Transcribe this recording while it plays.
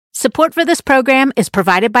Support for this program is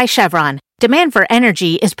provided by Chevron. Demand for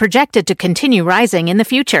energy is projected to continue rising in the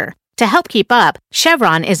future. To help keep up,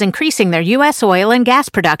 Chevron is increasing their U.S. oil and gas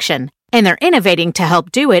production, and they're innovating to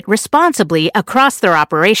help do it responsibly across their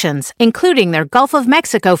operations, including their Gulf of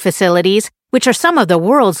Mexico facilities, which are some of the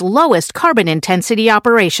world's lowest carbon intensity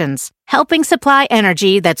operations, helping supply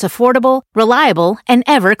energy that's affordable, reliable, and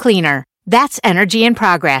ever cleaner. That's energy in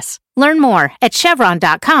progress. Learn more at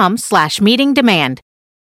chevron.com/meeting demand.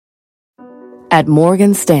 At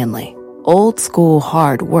Morgan Stanley, old school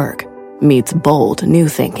hard work meets bold new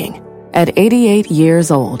thinking. At 88 years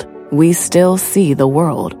old, we still see the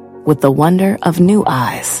world with the wonder of new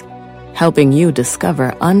eyes, helping you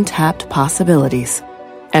discover untapped possibilities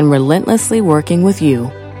and relentlessly working with you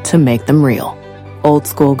to make them real. Old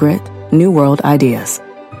school grit, new world ideas.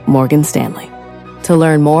 Morgan Stanley. To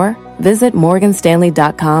learn more, visit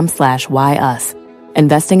morganstanley.com/whyus.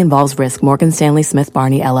 Investing involves risk. Morgan Stanley Smith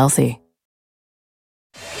Barney, LLC.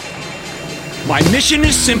 My mission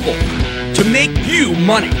is simple, to make you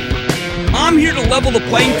money. I'm here to level the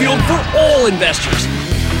playing field for all investors.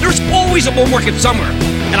 There's always a bull market somewhere,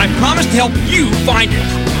 and I promise to help you find it.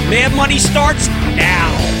 Mad Money starts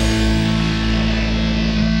now.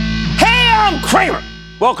 Hey, I'm Kramer.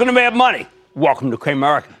 Welcome to Mad Money. Welcome to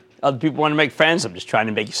Cramerica. Other people want to make friends. I'm just trying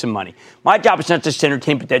to make you some money. My job is not just to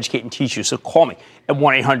entertain, but to educate and teach you. So call me at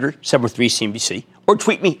 1-800-703-CNBC or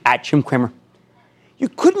tweet me at Jim Cramer. You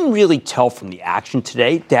couldn't really tell from the action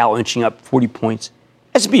today. Dow inching up 40 points.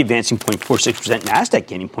 S&P advancing 0.46%. NASDAQ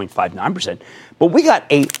gaining 0.59%. But we got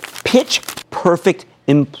a pitch-perfect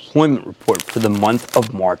employment report for the month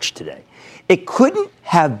of March today. It couldn't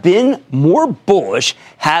have been more bullish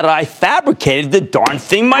had I fabricated the darn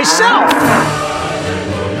thing myself.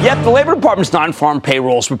 Yet the Labor Department's non-farm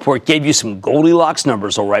payrolls report gave you some Goldilocks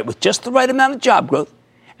numbers, all right, with just the right amount of job growth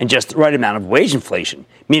and just the right amount of wage inflation,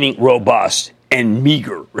 meaning robust and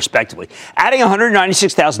meager, respectively. Adding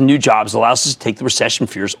 196,000 new jobs allows us to take the recession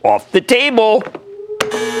fears off the table.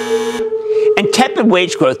 And tepid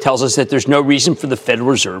wage growth tells us that there's no reason for the Federal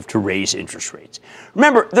Reserve to raise interest rates.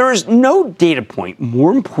 Remember, there is no data point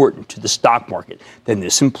more important to the stock market than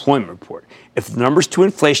this employment report. If the number's too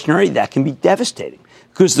inflationary, that can be devastating,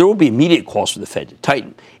 because there will be immediate calls for the Fed to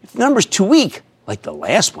tighten. If the number's too weak, like the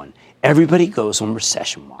last one, everybody goes on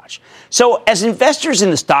recession watch. So as investors in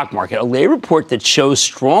the stock market, a labor report that shows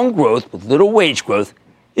strong growth with little wage growth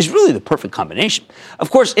is really the perfect combination. Of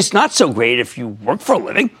course, it's not so great if you work for a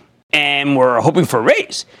living and we're hoping for a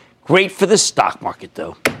raise. Great for the stock market,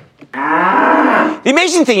 though. The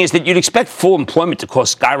amazing thing is that you'd expect full employment to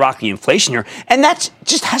cause skyrocketing inflation here, and that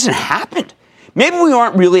just hasn't happened. Maybe we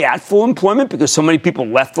aren't really at full employment because so many people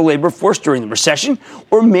left the labor force during the recession,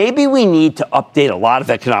 or maybe we need to update a lot of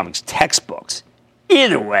economics textbooks.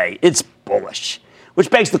 Either way, it's bullish. Which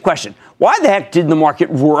begs the question, why the heck didn't the market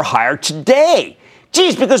roar higher today?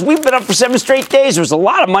 Geez, because we've been up for 7 straight days. There's a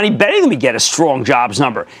lot of money betting that we get a strong jobs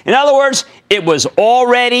number. In other words, it was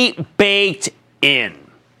already baked in.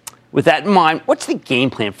 With that in mind, what's the game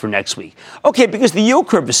plan for next week? Okay, because the yield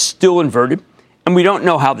curve is still inverted, and we don't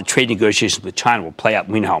know how the trade negotiations with China will play out.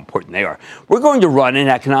 We know how important they are. We're going to run an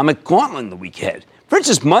economic gauntlet in the week ahead. For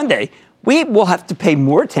instance, Monday, we will have to pay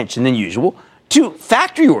more attention than usual to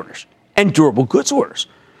factory orders and durable goods orders.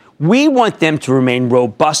 We want them to remain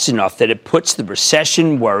robust enough that it puts the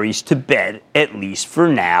recession worries to bed, at least for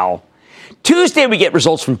now. Tuesday, we get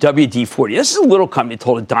results from WD-40. This is a little company that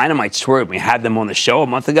told a dynamite story when we had them on the show a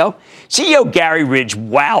month ago. CEO Gary Ridge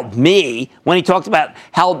wowed me when he talked about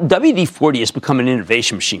how WD-40 has become an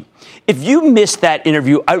innovation machine. If you missed that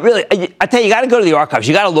interview, I tell you, you got to go to the archives.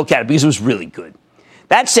 You got to look at it because it was really good.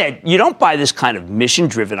 That said, you don't buy this kind of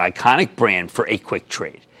mission-driven, iconic brand for a quick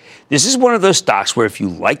trade. This is one of those stocks where if you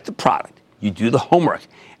like the product, you do the homework,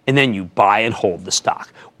 and then you buy and hold the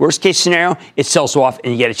stock. Worst case scenario, it sells off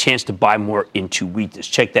and you get a chance to buy more into weakness.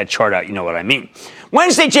 Check that chart out. You know what I mean.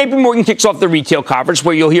 Wednesday, JP Morgan kicks off the retail conference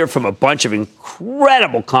where you'll hear from a bunch of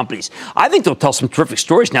incredible companies. I think they'll tell some terrific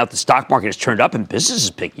stories now that the stock market has turned up and business is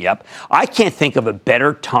picking up. I can't think of a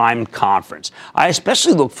better timed conference. I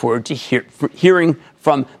especially look forward to hearing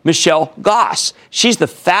from Michelle Goss. She's the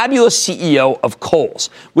fabulous CEO of Kohl's,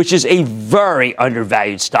 which is a very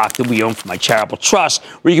undervalued stock that we own for my charitable trust,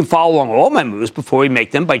 where you can follow along all my moves before we make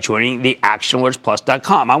them by joining the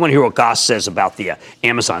ActionAlertsPlus.com. I want to hear what Goss says about the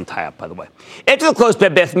Amazon tie-up, by the way. After the close,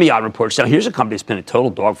 Bed Bath & Beyond reports. Now, here's a company that's been a total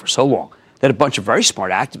dog for so long that a bunch of very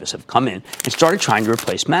smart activists have come in and started trying to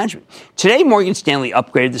replace management. Today, Morgan Stanley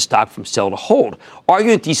upgraded the stock from sell to hold,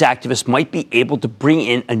 arguing that these activists might be able to bring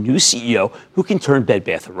in a new CEO who can turn Bed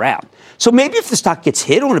Bath around. So maybe if the stock gets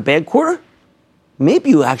hit on a bad quarter, maybe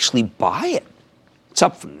you actually buy it. It's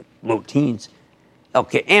up from the low teens.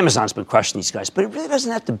 Okay, Amazon's been crushing these guys, but it really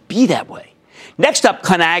doesn't have to be that way. Next up,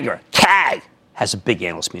 Conagra, CAG, has a big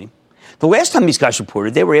analyst meeting. The last time these guys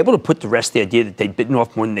reported, they were able to put to rest the idea that they'd bitten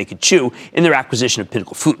off more than they could chew in their acquisition of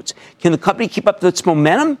Pinnacle Foods. Can the company keep up its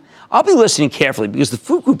momentum? I'll be listening carefully because the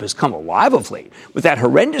food group has come alive of late with that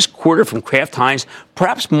horrendous quarter from Kraft Heinz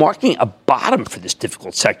perhaps marking a bottom for this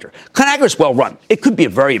difficult sector. Conagra is well run. It could be a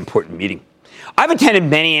very important meeting. I've attended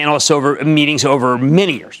many analysts meetings over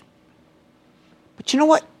many years. But you know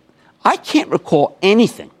what? I can't recall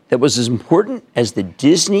anything that was as important as the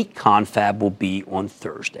Disney confab will be on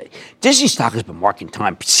Thursday. Disney stock has been marking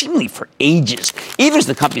time seemingly for ages, even as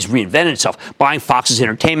the company's reinvented itself, buying Fox's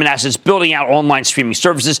entertainment assets, building out online streaming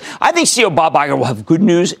services. I think CEO Bob Iger will have good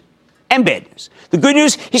news and bad news. The good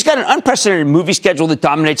news, he's got an unprecedented movie schedule that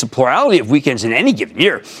dominates a plurality of weekends in any given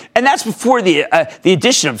year. And that's before the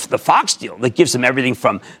addition of the Fox deal that gives them everything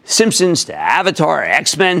from Simpsons to Avatar,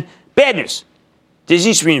 X-Men. Bad news,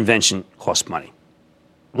 Disney's reinvention costs money.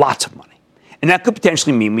 Lots of money. And that could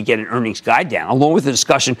potentially mean we get an earnings guide down, along with a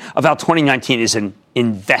discussion of how 2019 is an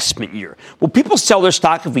investment year. Will people sell their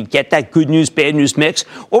stock if we get that good news, bad news mix?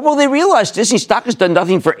 Or will they realize Disney stock has done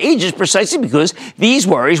nothing for ages precisely because these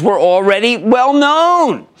worries were already well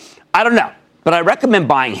known? I don't know. But I recommend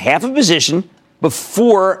buying half a position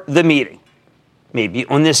before the meeting. Maybe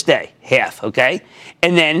on this day, half, okay?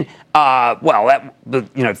 And then,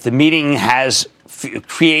 if the meeting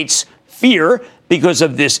creates fear because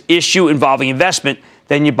of this issue involving investment,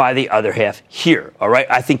 then you buy the other half here, all right?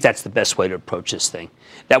 I think that's the best way to approach this thing.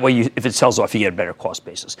 That way, if it sells off, you get a better cost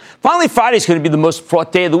basis. Finally, Friday is going to be the most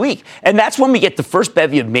fraught day of the week, and that's when we get the first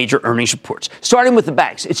bevy of major earnings reports, starting with the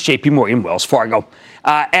banks. It's J.P. Morgan, Wells Fargo,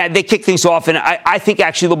 and they kick things off, and I think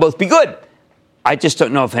actually they'll both be good. I just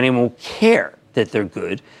don't know if anyone will care that they're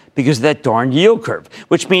good because of that darn yield curve,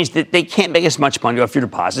 which means that they can't make as much money off your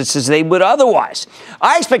deposits as they would otherwise.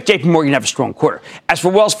 I expect J.P. Morgan to have a strong quarter. As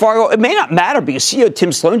for Wells Fargo, it may not matter because CEO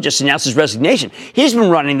Tim Sloan just announced his resignation. He's been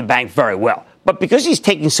running the bank very well. But because he's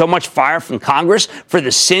taking so much fire from Congress for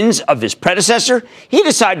the sins of his predecessor, he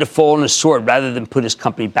decided to fall on his sword rather than put his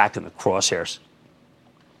company back in the crosshairs.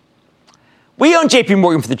 We own J.P.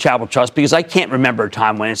 Morgan for the Travel Trust because I can't remember a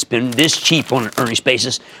time when it's been this cheap on an earnings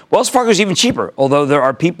basis. Wells Fargo is even cheaper, although there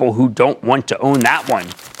are people who don't want to own that one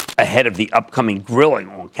ahead of the upcoming grilling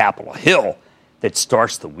on Capitol Hill that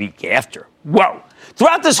starts the week after. Whoa.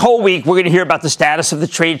 Throughout this whole week, we're going to hear about the status of the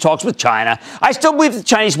trade talks with China. I still believe the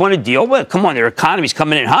Chinese want a deal. Well, come on, their economy's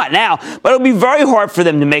coming in hot now. But it'll be very hard for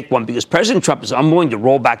them to make one because President Trump is unwilling to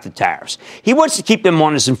roll back the tariffs. He wants to keep them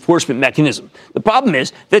on his enforcement mechanism. The problem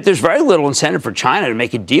is that there's very little incentive for China to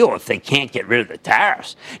make a deal if they can't get rid of the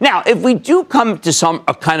tariffs. Now, if we do come to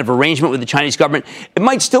a kind of arrangement with the Chinese government, it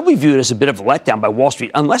might still be viewed as a bit of a letdown by Wall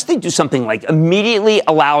Street unless they do something like immediately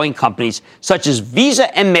allowing companies such as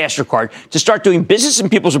Visa and MasterCard to start doing business in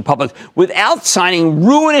People's Republic without signing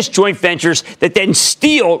ruinous joint ventures that then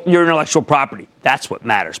steal your intellectual property. That's what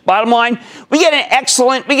matters. Bottom line,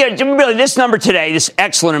 this number today, this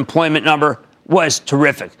excellent employment number was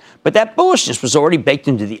terrific. But that bullishness was already baked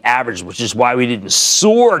into the average, which is why we didn't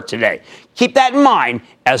soar today. Keep that in mind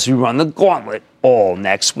as we run the gauntlet all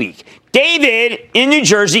next week. David in New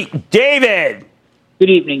Jersey. David. Good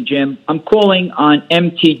evening, Jim. I'm calling on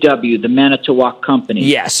MTW, the Manitowoc company.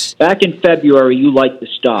 Yes. Back in February, you liked the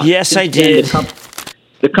stock. Yes, I did.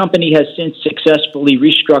 The company has since successfully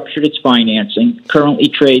restructured its financing, currently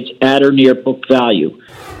trades at or near book value.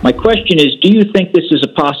 My question is, do you think this is a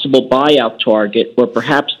possible buyout target, or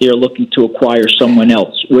perhaps they're looking to acquire someone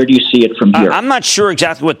else? Where do you see it from here? I'm not sure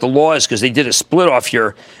exactly what the law is because they did a split off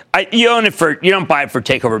here. You don't buy it for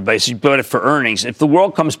takeover basis, you buy it for earnings. If the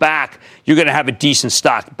world comes back, you're going to have a decent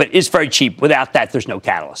stock, but it's very cheap. Without that, there's no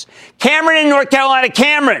catalyst. Cameron in North Carolina.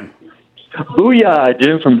 Cameron. Booyah,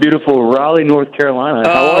 Jim, from beautiful Raleigh, North Carolina.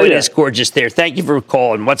 How are you? It is gorgeous there. Thank you for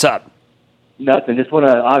calling. What's up? Nothing. Just want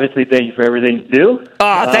to obviously thank you for everything you do.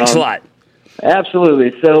 Thanks a lot.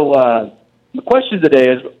 Absolutely. So the question today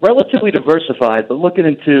is relatively diversified, but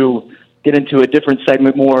looking to get into a different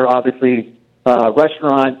segment, more obviously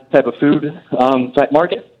restaurant type of food type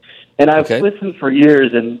market. And I've listened for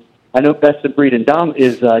years, and I know best of breed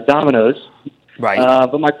is Domino's. Right.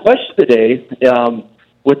 But my question today,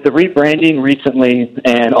 with the rebranding recently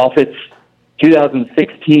and off its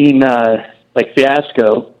 2016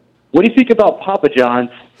 fiasco, what do you think about Papa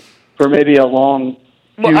John's for maybe a long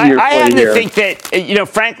Well, I happen to think that,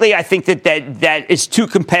 frankly, I think that is too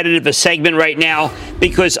competitive a segment right now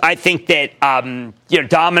because I think that,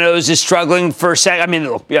 Domino's is struggling for a second. I mean,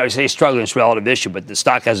 look, I say struggling is a relative issue, but the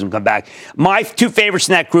stock hasn't come back. My two favorites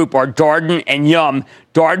in that group are Darden and Yum.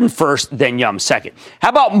 Darden first, then Yum second. How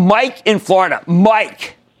about Mike in Florida?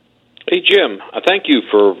 Mike. Hey, Jim. Thank you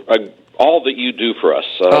for all that you do for us.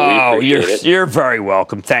 We appreciate it. You're very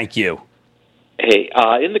welcome. Thank you. Hey,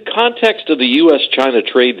 in the context of the U.S.-China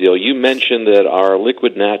trade deal, you mentioned that our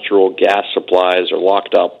liquid natural gas supplies are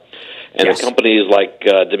locked up, and the companies like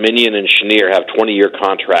Dominion and Cheniere have 20-year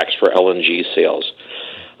contracts for LNG sales.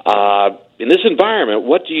 In this environment,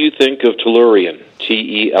 what do you think of Tellurian?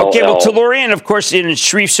 Tell. Okay, well, Tellurian, of course,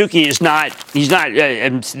 Sharif Suki is not. He's not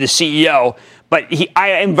the CEO. But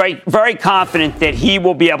I am very, very confident that he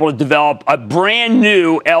will be able to develop a brand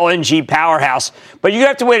new LNG powerhouse. But you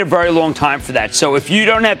have to wait a very long time for that. So if you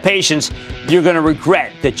don't have patience, you're going to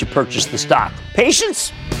regret that you purchased the stock.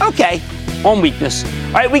 Patience? Okay. On weakness.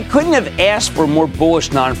 All right, we couldn't have asked for a more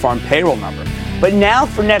bullish non-farm payroll number. But now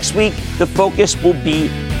for next week, the focus will be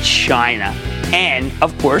China. And,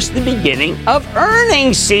 of course, the beginning of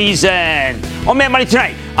earnings season. On Mad Money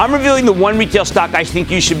tonight, I'm revealing the one retail stock I think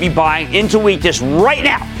you should be buying into weakness right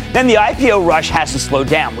now. Then the IPO rush hasn't slowed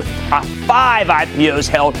down, with 5 IPOs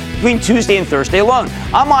held between Tuesday and Thursday alone.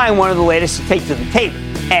 I'm eyeing one of the latest to take to the tape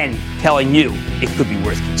and telling you it could be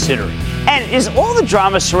worth considering. And is all the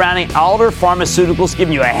drama surrounding Alder Pharmaceuticals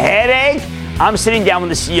giving you a headache? I'm sitting down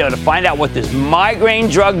with the CEO to find out what this migraine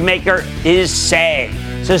drug maker is saying.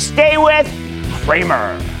 So stay with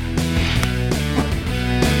Cramer.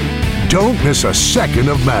 Don't miss a second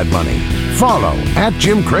of Mad Money. Follow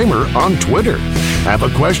 @Jim Cramer on Twitter. Have a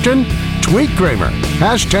question? Tweet Cramer.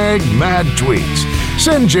 #MadTweets.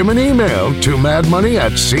 Send Jim an email to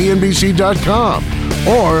madmoney@cnbc.com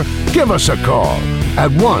or give us a call at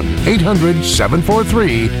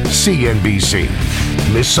 1-800-743-CNBC.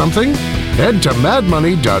 Miss something? Head to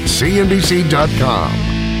madmoney.cnbc.com.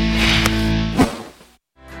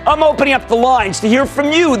 I'm opening up the lines to hear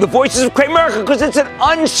from you, the voices of Cramerica, because it's an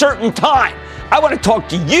uncertain time. I want to talk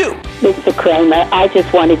to you. Mr. Cramer, I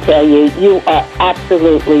just want to tell you, you are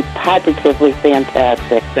absolutely, positively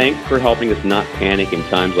fantastic. Thanks for helping us not panic in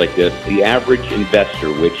times like this. The average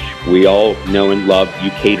investor, which we all know and love, you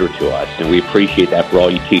cater to us, and we appreciate that for all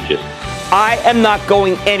you teach us. I am not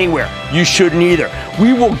going anywhere. You shouldn't either.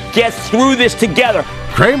 We will get through this together.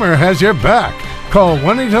 Cramer has your back. Call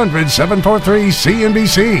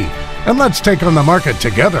 1-800-743-CNBC and let's take on the market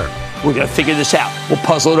together. We're going to figure this out. We'll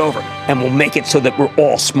puzzle it over and we'll make it so that we're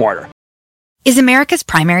all smarter. Is America's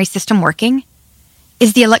primary system working?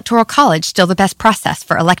 Is the Electoral College still the best process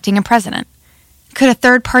for electing a president? Could a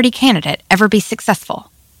third-party candidate ever be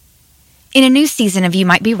successful? In a new season of You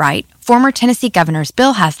Might Be Right, former Tennessee governors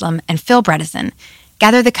Bill Haslam and Phil Bredesen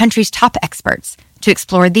gather the country's top experts to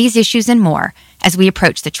explore these issues and more as we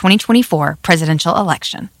approach the 2024 presidential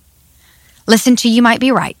election. Listen to You Might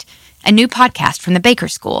Be Right, a new podcast from the Baker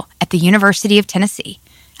School at the University of Tennessee,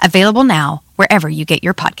 available now wherever you get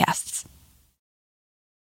your podcasts.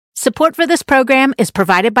 Support for this program is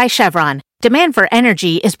provided by Chevron. Demand for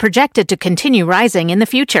energy is projected to continue rising in the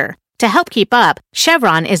future. To help keep up,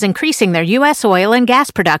 Chevron is increasing their U.S. oil and gas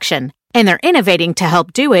production, and they're innovating to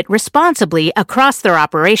help do it responsibly across their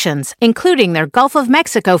operations, including their Gulf of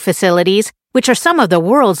Mexico facilities, which are some of the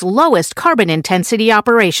world's lowest carbon intensity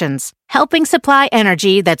operations, helping supply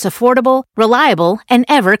energy that's affordable, reliable, and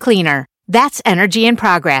ever cleaner. That's energy in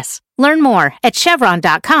progress. Learn more at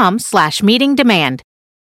chevron.com/meeting demand.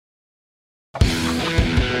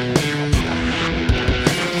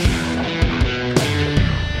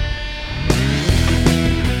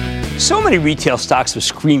 So many retail stocks have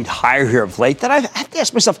screamed higher here of late that I have to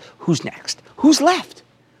ask myself, who's next? Who's left?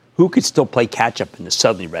 Who could still play catch-up in the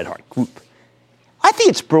suddenly red-hot group? I think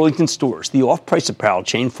it's Burlington Stores, the off-price apparel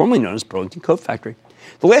chain formerly known as Burlington Coat Factory.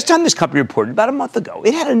 The last time this company reported, about a month ago,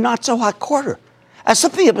 it had a not-so-hot quarter. As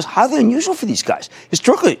something that was highly unusual for these guys.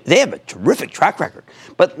 Historically, they have a terrific track record.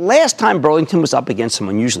 But last time, Burlington was up against some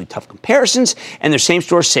unusually tough comparisons, and their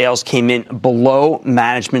same-store sales came in below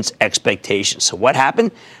management's expectations. So what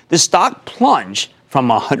happened? The stock plunged from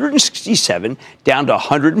 167 down to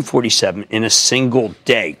 147 in a single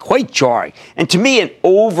day. Quite jarring. And to me, an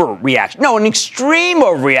overreaction. No, an extreme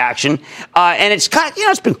overreaction. And it's kind of,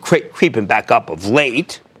 it's been creeping back up of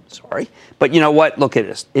late. Sorry. But you know what? Look at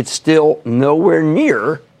this. It's still nowhere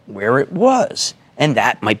near where it was. And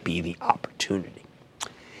that might be the opportunity.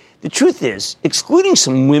 The truth is, excluding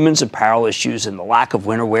some women's apparel issues and the lack of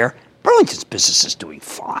winter wear, Burlington Burlington's business is doing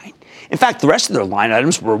fine. In fact, the rest of their line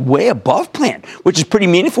items were way above plan, which is pretty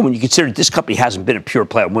meaningful when you consider this company hasn't been a pure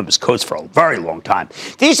play on women's coats for a very long time.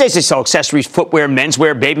 These days, they sell accessories, footwear,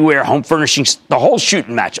 menswear, babywear, home furnishings, the whole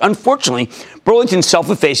shooting match. Unfortunately, Burlington's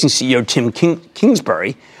self-effacing CEO,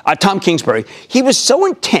 Tom Kingsbury, he was so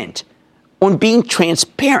intent on being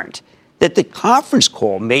transparent that the conference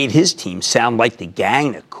call made his team sound like the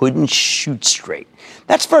gang that couldn't shoot straight.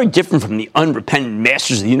 That's very different from the unrepentant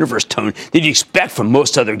masters of the universe tone that you expect from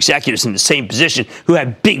most other executives in the same position who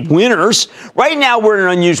have big winners. Right now, we're in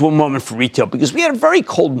an unusual moment for retail because we had a very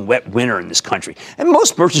cold and wet winter in this country, and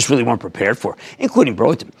most merchants really weren't prepared for, including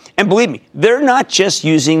Burlington. And believe me, they're not just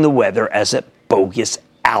using the weather as a bogus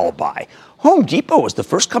alibi. Home Depot was the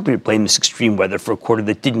first company to blame this extreme weather for a quarter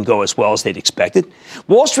that didn't go as well as they'd expected.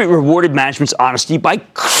 Wall Street rewarded management's honesty by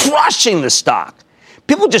crushing the stock.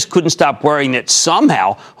 People just couldn't stop worrying that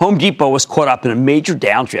somehow Home Depot was caught up in a major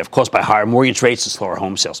downdraft caused by higher mortgage rates and slower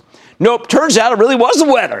home sales. Nope, turns out it really was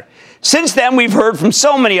the weather. Since then, we've heard from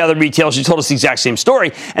so many other retailers who told us the exact same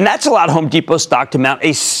story, and that's allowed Home Depot stock to mount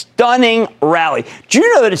a stunning rally. Do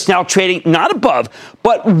you know that it's now trading not above,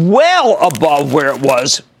 but well above where it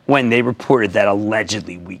was when they reported that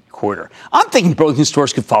allegedly weak quarter? I'm thinking Burlington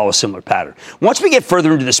stores could follow a similar pattern. Once we get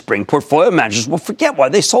further into the spring, portfolio managers will forget why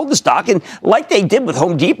they sold the stock, and like they did with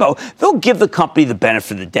Home Depot, they'll give the company the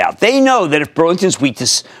benefit of the doubt. They know that if Burlington's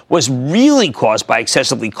weakness was really caused by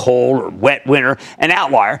excessively cold or wet winter, an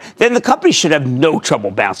outlier, then the company should have no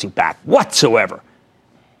trouble bouncing back whatsoever.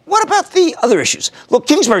 What about the other issues? Look,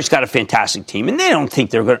 Kingsbury's got a fantastic team, and they don't think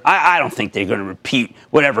they're going. I don't think they're going to repeat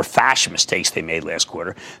whatever fashion mistakes they made last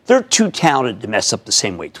quarter. They're too talented to mess up the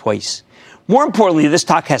same way twice. More importantly, this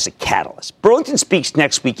stock has a catalyst. Burlington speaks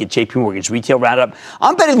next week at JP Morgan's Retail Roundup.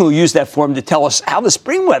 I'm betting they'll use that forum to tell us how the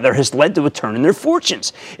spring weather has led to a turn in their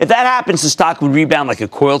fortunes. If that happens, the stock would rebound like a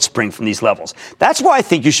coiled spring from these levels. That's why I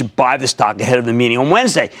think you should buy the stock ahead of the meeting on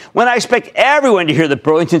Wednesday, when I expect everyone to hear that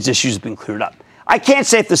Burlington's issues have been cleared up. I can't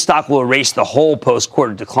say if the stock will erase the whole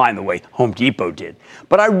post-quarter decline the way Home Depot did,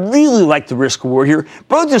 but I really like the risk-reward here.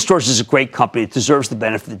 Burlington Stores is a great company that deserves the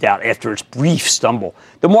benefit of the doubt after its brief stumble.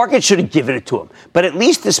 The market should have given it to them, but at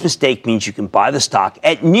least this mistake means you can buy the stock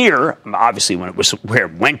at near, obviously when it was where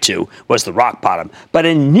it went to was the rock bottom, but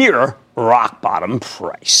a near rock bottom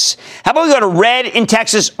price. How about we go to Red in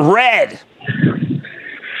Texas? Red.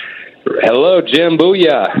 Hello, Jim.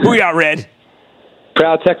 Booyah. Booyah, Red.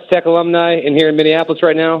 Proud Texas Tech alumni in here in Minneapolis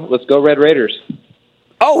right now. Let's go Red Raiders.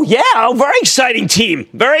 Oh, yeah. Very exciting team.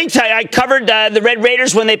 Very exciting. I covered the Red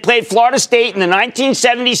Raiders when they played Florida State in the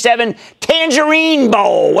 1977 Tangerine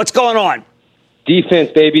Bowl. What's going on?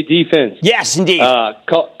 Defense, baby. Defense. Yes, indeed.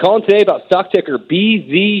 Calling today about stock ticker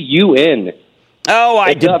BZUN. Oh,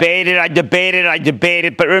 I debated.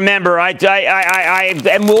 But remember, I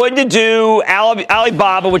am willing to do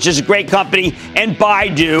Alibaba, which is a great company, and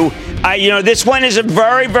Baidu. This one is a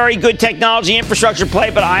very, very good technology infrastructure play,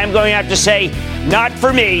 but I am going to have to say, not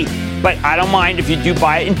for me. But I don't mind if you do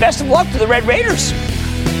buy it. And best of luck to the Red Raiders.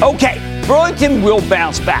 Okay, Burlington will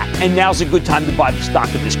bounce back, and now's a good time to buy the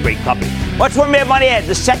stock of this great company. Much more Mad Money ahead.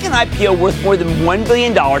 The second IPO worth more than $1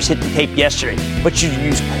 billion hit the tape yesterday. But should you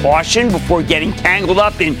use caution before getting tangled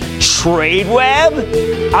up in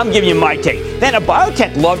TradeWeb? I'm giving you my take. Then a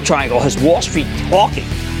biotech love triangle has Wall Street talking,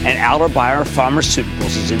 and Outer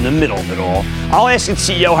Biopharmaceuticals is in the middle of it all. I'll ask its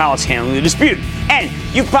CEO how it's handling the dispute. And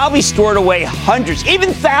you've probably stored away hundreds,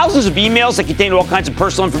 even thousands of emails that contain all kinds of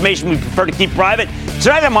personal information we prefer to keep private.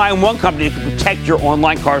 Tonight I'm eyeing one company that can protect your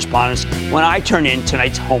online correspondence when I turn in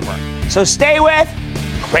tonight's homework. So stay with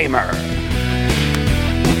Cramer.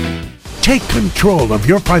 Take control of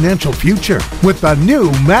your financial future with the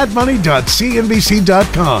new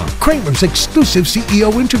madmoney.cnbc.com. Cramer's exclusive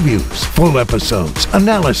CEO interviews, full episodes,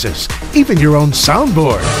 analysis, even your own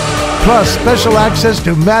soundboard. Plus special access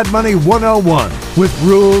to Mad Money 101 with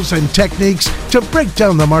rules and techniques to break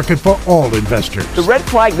down the market for all investors. The red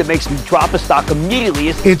flag that makes me drop a stock immediately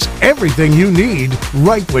is... It's everything you need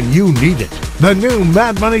right when you need it. The new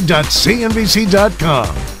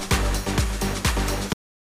madmoney.cnbc.com.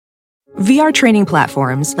 VR training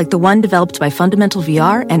platforms, like the one developed by Fundamental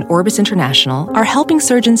VR and Orbis International, are helping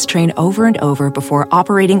surgeons train over and over before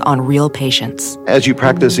operating on real patients. As you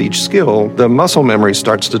practice each skill, the muscle memory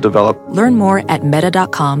starts to develop. Learn more at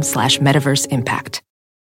meta.com/metaverseimpact.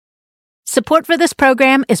 Support for this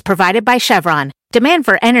program is provided by Chevron. Demand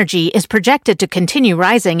for energy is projected to continue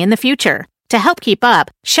rising in the future. To help keep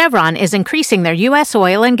up, Chevron is increasing their U.S.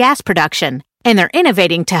 oil and gas production. And they're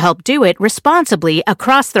innovating to help do it responsibly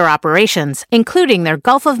across their operations, including their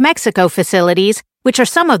Gulf of Mexico facilities, which are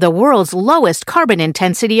some of the world's lowest carbon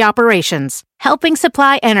intensity operations. helping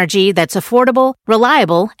supply energy that's affordable,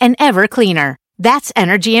 reliable, and ever cleaner. That's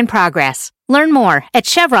energy in progress. Learn more at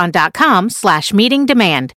chevron.com/meeting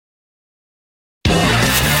demand.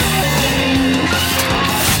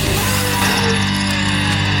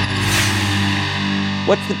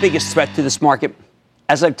 What's the biggest threat to this market?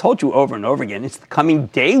 As I've told you over and over again, it's the coming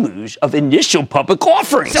deluge of initial public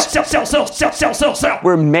offerings. Sell.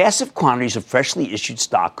 Where massive quantities of freshly issued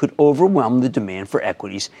stock could overwhelm the demand for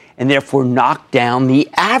equities and therefore knock down the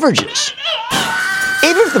averages.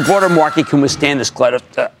 Even if the broader market can withstand this glut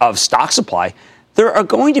of stock supply, there are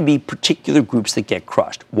going to be particular groups that get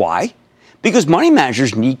crushed. Why? Because money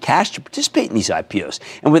managers need cash to participate in these IPOs.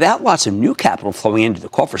 And without lots of new capital flowing into the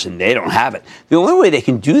coffers, and they don't have it, the only way they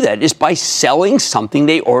can do that is by selling something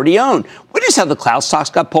they already own. Witness how the cloud stocks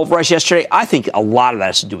got pulverized yesterday? I think a lot of that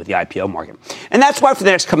has to do with the IPO market. And that's why for the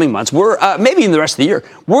next coming months, maybe in the rest of the year,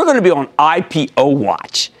 we're going to be on IPO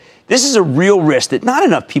watch. This is a real risk that not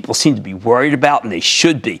enough people seem to be worried about, and they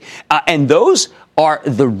should be. And those are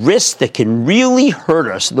the risks that can really hurt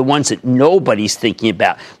us, the ones that nobody's thinking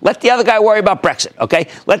about. Let the other guy worry about Brexit, okay?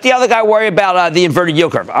 Let the other guy worry about the inverted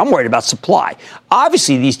yield curve. I'm worried about supply.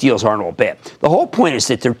 Obviously, these deals aren't all bad. The whole point is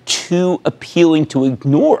that they're too appealing to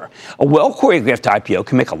ignore. A well-choreographed IPO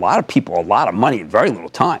can make a lot of people a lot of money in very little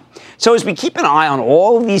time. So as we keep an eye on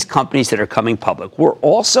all of these companies that are coming public, we're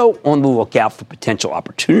also on the lookout for potential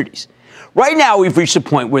opportunities. Right now, we've reached a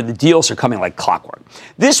point where the deals are coming like clockwork.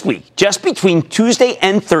 This week, just between Tuesday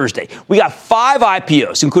and Thursday, we got 5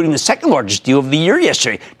 IPOs, including the second largest deal of the year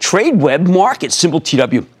yesterday, Tradeweb Markets, symbol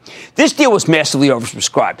TW. This deal was massively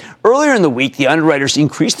oversubscribed. Earlier in the week, the underwriters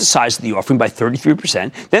increased the size of the offering by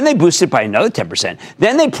 33%. Then they boosted by another 10%.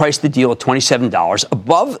 Then they priced the deal at $27,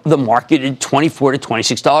 above the marketed $24 to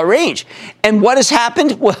 $26 range. And what has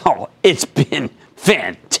happened? Well, it's been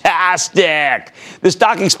fantastic. The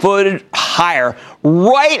stock exploded higher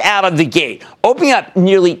right out of the gate, opening up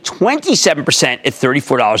nearly 27% at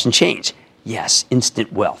 $34 and change. Yes,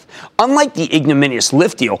 instant wealth. Unlike the ignominious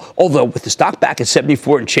Lyft deal, although with the stock back at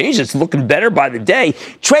 74 and change, it's looking better by the day,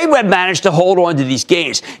 Tradeweb managed to hold on to these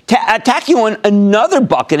gains, tacking on another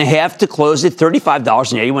 $1.50 to close at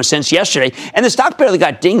 $35.81 yesterday, and the stock barely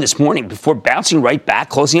got dinged this morning before bouncing right back,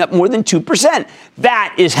 closing up more than 2%.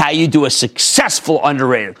 That is how you do a successful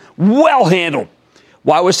underrated. Well handled.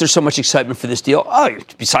 Why was there so much excitement for this deal? Oh,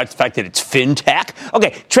 besides the fact that it's fintech.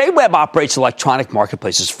 Okay, Tradeweb operates electronic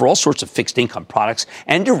marketplaces for all sorts of fixed income products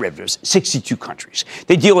and derivatives in 62 countries.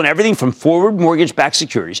 They deal in everything from forward mortgage-backed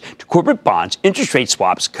securities to corporate bonds, interest rate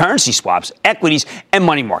swaps, currency swaps, equities, and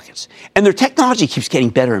money markets. And their technology keeps getting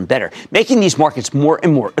better and better, making these markets more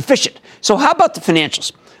and more efficient. So how about the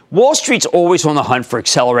financials? Wall Street's always on the hunt for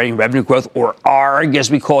accelerating revenue growth, or ARG,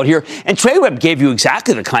 as we call it here, and Tradeweb gave you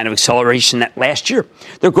exactly the kind of acceleration that last year.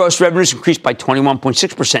 Their gross revenues increased by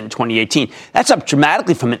 21.6% in 2018. That's up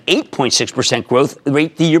dramatically from an 8.6% growth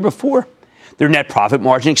rate the year before. Their net profit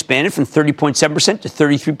margin expanded from 30.7% to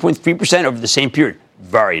 33.3% over the same period.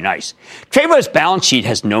 Very nice. Tradeweb's balance sheet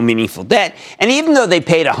has no meaningful debt, and even though they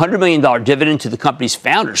paid a $100 million dividend to the company's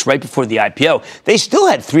founders right before the IPO, they still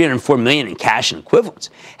had $304 million in cash and equivalents.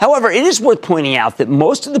 However, it is worth pointing out that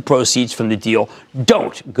most of the proceeds from the deal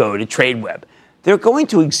don't go to Tradeweb. They're going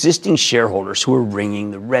to existing shareholders who are ringing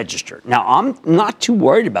the register. Now, I'm not too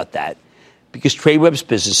worried about that because Tradeweb's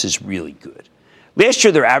business is really good. Last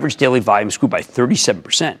year, their average daily volumes grew by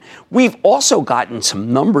 37%. We've also gotten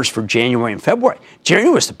some numbers for January and February.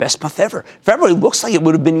 January was the best month ever. February looks like it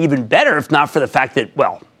would have been even better if not for the fact that,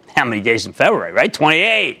 well, how many days in February, right?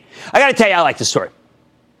 28. I got to tell you, I like the story.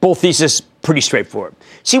 Bull thesis, pretty straightforward.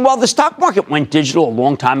 See, while the stock market went digital a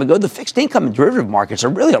long time ago, the fixed income and derivative markets are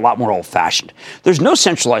really a lot more old-fashioned. There's no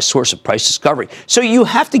centralized source of price discovery, so you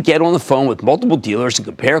have to get on the phone with multiple dealers and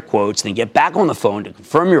compare quotes, then get back on the phone to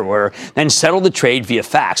confirm your order, then settle the trade via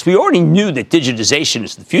fax. We already knew that digitization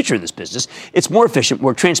is the future of this business. It's more efficient,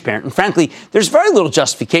 more transparent, and frankly, there's very little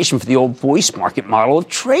justification for the old voice market model of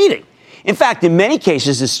trading. In fact, in many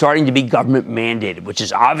cases, it's starting to be government mandated, which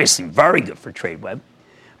is obviously very good for Tradeweb.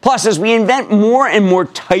 Plus, as we invent more and more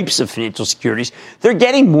types of financial securities, they're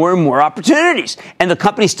getting more and more opportunities, and the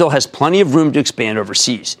company still has plenty of room to expand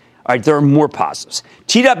overseas. All right, there are more positives.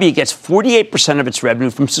 TW gets 48% of its revenue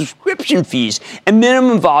from subscription fees and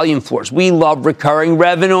minimum volume floors. We love recurring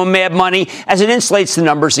revenue and mad money as it insulates the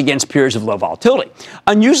numbers against periods of low volatility.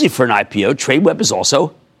 Unusually for an IPO, Tradeweb is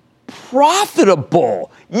also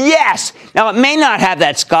profitable. Yes. Now, it may not have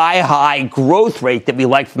that sky-high growth rate that we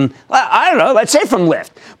like from, I don't know, let's say from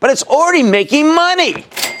Lyft, but it's already making money.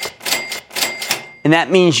 And that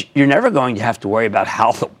means you're never going to have to worry about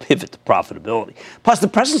how they'll pivot to profitability. Plus, the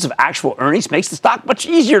presence of actual earnings makes the stock much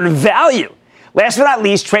easier to value. Last but not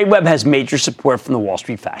least, Tradeweb has major support from the Wall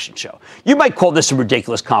Street Fashion Show. You might call this a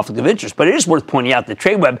ridiculous conflict of interest, but it is worth pointing out that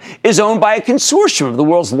Tradeweb is owned by a consortium of the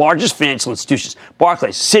world's largest financial institutions: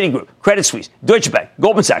 Barclays, Citigroup, Credit Suisse, Deutsche Bank,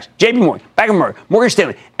 Goldman Sachs, JP Morgan, Bank of America, Morgan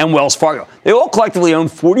Stanley, and Wells Fargo. They all collectively own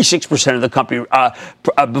 46% of the company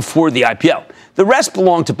before the IPO. The rest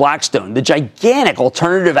belong to Blackstone, the gigantic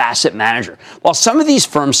alternative asset manager. While some of these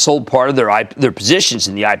firms sold part of their positions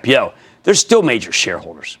in the IPO, they're still major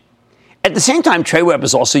shareholders. At the same time, Tradeweb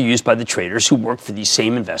is also used by the traders who work for these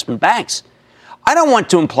same investment banks. I don't want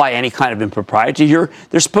to imply any kind of impropriety here.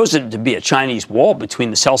 There's supposed to be a Chinese wall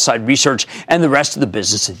between the sell-side research and the rest of the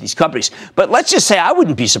business of these companies. But let's just say I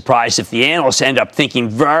wouldn't be surprised if the analysts end up thinking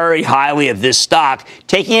very highly of this stock,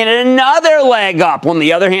 taking it another leg up. On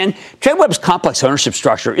the other hand, Tradeweb's complex ownership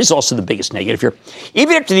structure is also the biggest negative here.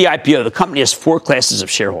 Even after the IPO, the company has 4 classes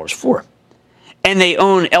of shareholders. 4. And they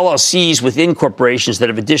own LLCs within corporations that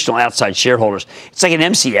have additional outside shareholders. It's like an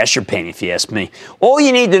MC Escher painting, if you ask me. All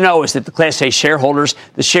you need to know is that the Class A shareholders,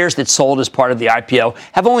 the shares that sold as part of the IPO,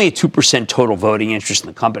 have only a 2% total voting interest in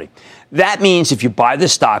the company. That means if you buy the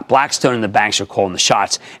stock, Blackstone and the banks are calling the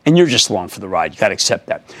shots, and you're just along for the ride. You got to accept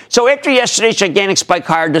that. So after yesterday's gigantic spike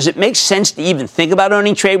higher, does it make sense to even think about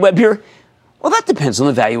owning Tradeweb here? Well, that depends on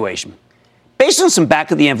the valuation. Based on some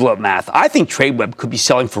back-of-the-envelope math, I think Tradeweb could be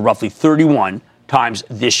selling for roughly 31 times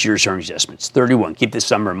this year's earnings estimates. 31. Keep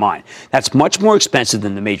this number in mind. That's much more expensive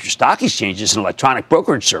than the major stock exchanges and electronic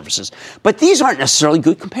brokerage services, but these aren't necessarily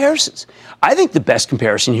good comparisons. I think the best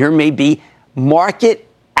comparison here may be Market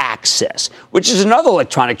Access, which is another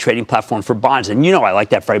electronic trading platform for bonds. And you know I like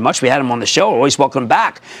that very much. We had him on the show. Always welcome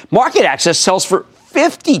back. Market Access sells for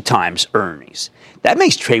 50 times earnings. That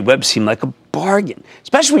makes Tradeweb seem like a bargain,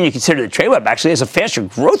 especially when you consider that Tradeweb actually has a faster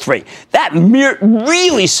growth rate. That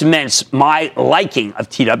really cements my liking of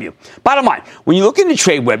TW. Bottom line, when you look into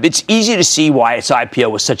Tradeweb, it's easy to see why its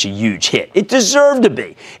IPO was such a huge hit. It deserved to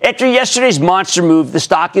be. After yesterday's monster move, the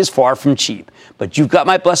stock is far from cheap. But you've got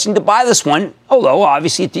my blessing to buy this one, although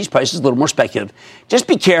obviously at these prices, a little more speculative. Just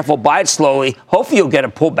be careful, buy it slowly. Hopefully you'll get a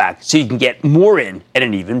pullback so you can get more in at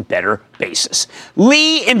an even better basis.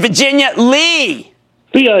 Lee in Virginia. Lee!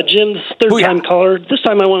 Booyah, Jim, this is third-time caller. This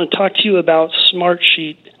time I want to talk to you about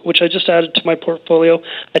Smartsheet, which I just added to my portfolio.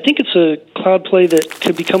 I think it's a cloud play that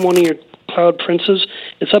could become one of your cloud princes.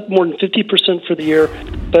 It's up more than 50% for the year,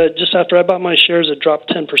 but just after I bought my shares, it dropped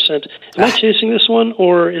 10%. Am I chasing this one,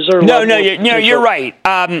 or is there a lot more you're right.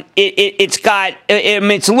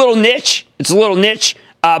 It's a little niche.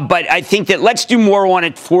 But I think that let's do more on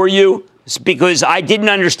it for you, because I didn't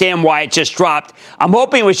understand why it just dropped. I'm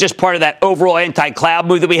hoping it was just part of that overall anti-cloud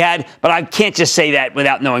move that we had, but I can't just say that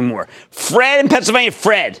without knowing more. Fred in Pennsylvania.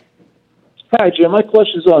 Fred. Hi, Jim. My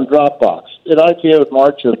question is on Dropbox. It IPO'd in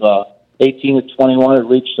March of 18 to 21. It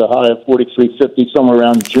reached a high of 43.50 somewhere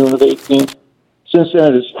around June of 18. Since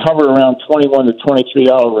then, it has hovered around $21 to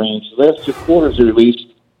 $23 range. The last 2 quarters it released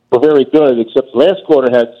were very good, except the last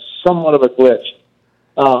quarter had somewhat of a glitch.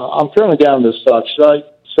 I'm currently down this stock. Should I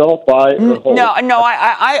sell, buy, or hold? No, I'm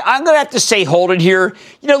going to have to say hold it here.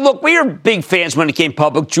 Look, we were big fans when it came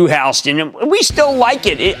public, Drew Houston, and we still like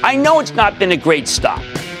it. I know it's not been a great stock.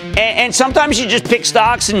 And sometimes you just pick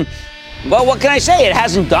stocks and, well, what can I say? It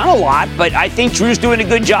hasn't done a lot, but I think Drew's doing a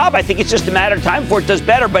good job. I think it's just a matter of time before it does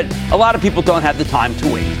better, but a lot of people don't have the time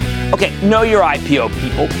to wait. Okay, know your IPO,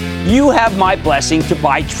 people. You have my blessing to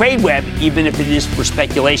buy Tradeweb, even if it is for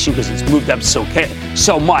speculation, because it's moved up so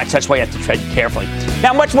much. That's why you have to tread carefully.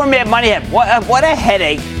 Now, much more Mad Money ahead. What a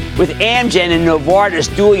headache with Amgen and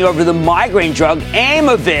Novartis dueling over the migraine drug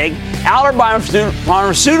Aimovig. Aller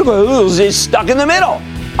Pharmaceuticals is stuck in the middle.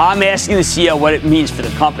 I'm asking the CEO what it means for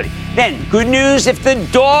the company. Then, good news if the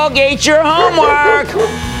dog ate your homework.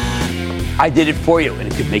 I did it for you, and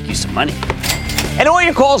it could make you some money. And all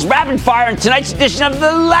your calls rapid fire in tonight's edition of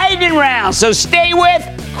the Lightning Round. So stay with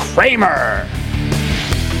Cramer.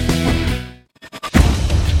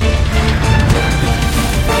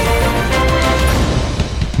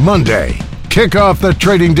 Monday, kick off the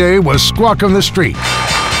trading day with Squawk on the Street.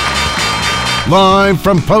 Live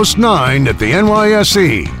from Post 9 at the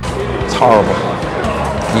NYSE. It's horrible.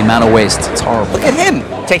 The amount of waste, it's horrible. Look at him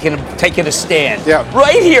taking a stand. Yeah.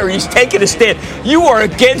 Right here, he's taking a stand. You are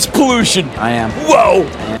against pollution. I am. Whoa.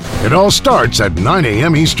 It all starts at 9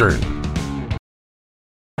 a.m. Eastern.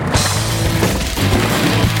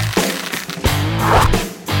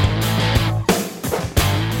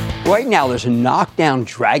 Right now, there's a knockdown,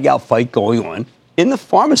 drag-out fight going on in the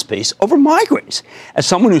pharma space over migraines. As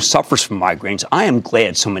someone who suffers from migraines, I am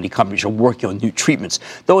glad so many companies are working on new treatments.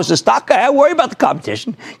 Though as a stock guy, I worry about the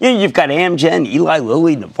competition. You've got Amgen, Eli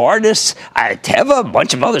Lilly, Novartis, Teva, a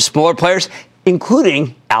bunch of other smaller players.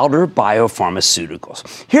 including Alder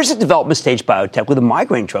Biopharmaceuticals. Here's a development stage biotech with a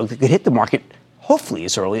migraine drug that could hit the market hopefully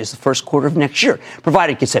as early as the first quarter of next year,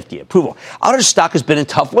 provided it gets FDA approval. Alder's stock has been a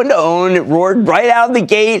tough one to own. It roared right out of the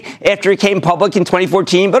gate after it came public in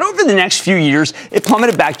 2014, but over the next few years, it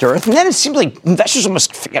plummeted back to earth, and then it seems like investors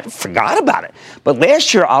almost forgot about it. But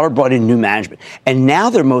last year, Alder brought in new management, and now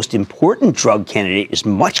their most important drug candidate is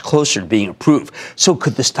much closer to being approved. So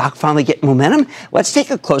could the stock finally get momentum? Let's take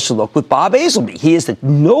a closer look with Bob Azelby. He is the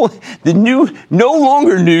no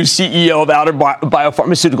longer new CEO of Alder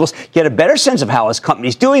Biopharmaceuticals. Get a better sense of how his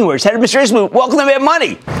company's doing, where it's headed. Mr. Azelby, welcome to Mad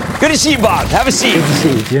Money. Good to see you, Bob. Have a seat. Good to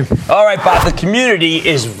see you, Jim. All right, Bob, the community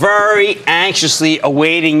is very anxiously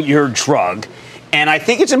awaiting your drug. And I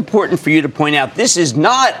think it's important for you to point out this is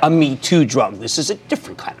not a Me Too drug. This is a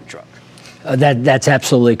different kind of drug. That's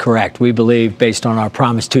absolutely correct. We believe, based on our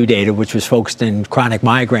PROMISE 2 data, which was focused in chronic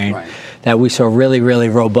migraine, that we saw really, really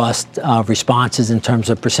robust responses in terms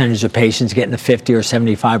of percentage of patients getting a 50 or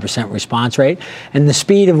 75% response rate. And the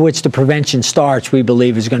speed of which the prevention starts, we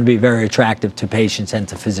believe, is going to be very attractive to patients and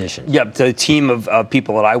to physicians. Yep, the team of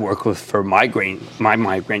people that I work with for my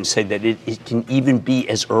migraine, say that it can even be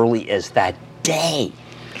as early as that day.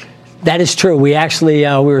 That is true. We actually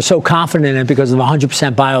we were so confident in it because of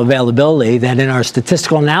 100% bioavailability that in our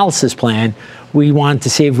statistical analysis plan, we wanted to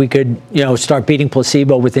see if we could, start beating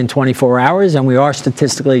placebo within 24 hours, and we are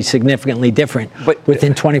statistically significantly different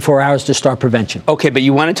within 24 hours to start prevention. Okay, but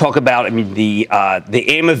you want to talk about, the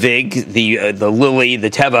Aimovig, the Lilly, the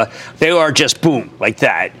Teva, they are just boom, like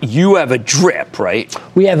that. You have a drip, right?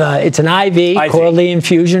 We have it's an IV. Quarterly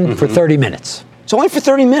infusion for 30 minutes. It's only for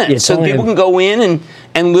 30 minutes. Yeah, so people can go in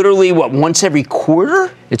and literally, once every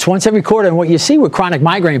quarter? It's once every quarter. And what you see with chronic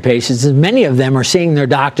migraine patients is many of them are seeing their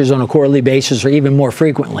doctors on a quarterly basis or even more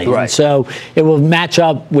frequently. Right. And so it will match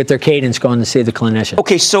up with their cadence going to see the clinician.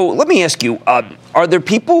 Okay, so let me ask you, are there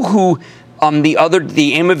people who, the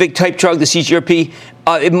Aimovig type drug, the CGRP,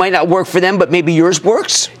 it might not work for them, but maybe yours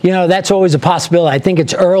works? That's always a possibility. I think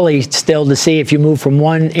it's early still to see if you move from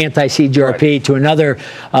one anti-CGRP to another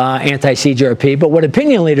anti-CGRP. But what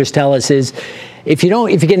opinion leaders tell us is if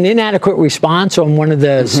you get an inadequate response on one of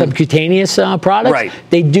the subcutaneous products,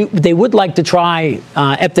 they would like to try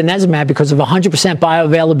eptinezumab because of 100%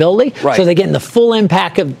 bioavailability. Right. So they're getting the full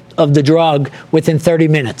impact of the drug within 30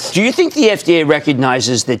 minutes. Do you think the FDA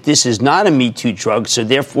recognizes that this is not a Me Too drug, so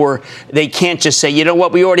therefore they can't just say, you know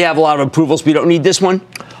what, we already have a lot of approvals, we don't need this one?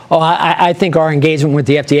 Oh, I think our engagement with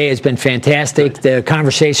the FDA has been fantastic. The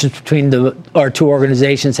conversations between our two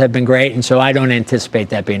organizations have been great, and so I don't anticipate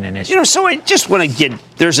that being an issue. So I just want to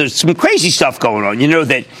there's some crazy stuff going on.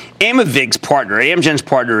 That Aimovig's partner, Amgen's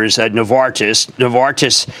partner is Novartis.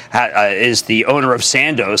 Novartis is the owner of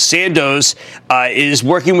Sandoz. Sandoz is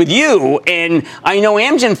working with you, and I know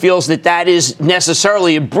Amgen feels that is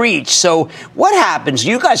necessarily a breach. So what happens?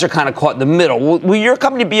 You guys are kind of caught in the middle. Will your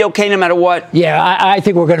company be okay no matter what? Yeah, I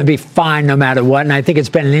think we're going to be fine no matter what, and I think it's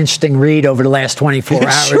been an interesting read over the last 24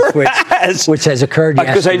 hours, which has occurred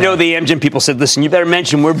yesterday. Because I know the Amgen people said, listen, you better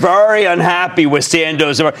mention we're very unhappy with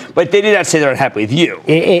Sandoz, but they did not say they're unhappy with you.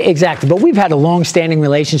 Exactly, but we've had a long-standing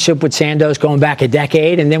relationship with Sandoz going back a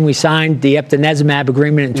decade, and then we signed the eptinezumab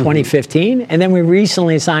agreement in 2015, and then we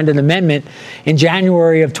recently signed an amendment in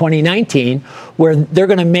January of 2019 where they're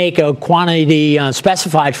going to make a quantity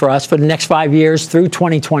specified for us for the next 5 years through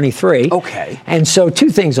 2023. Okay. And so two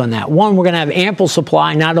things on that. One, we're going to have ample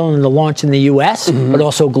supply, not only to launch in the U.S., but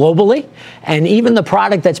also globally. And even the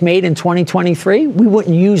product that's made in 2023, we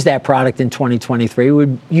wouldn't use that product in 2023. We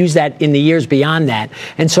would use that in the years beyond that.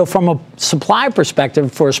 And so from a supply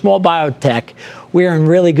perspective, for a small biotech, we're in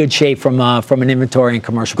really good shape from an inventory and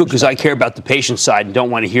commercial perspective. Because I care about the patient side and don't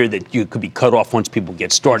want to hear that you could be cut off once people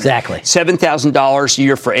get started. Exactly. $7,000 a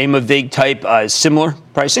year for Aimovig type, similar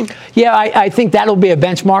pricing? Yeah, I think that'll be a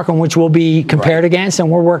benchmark on which we'll be compared against,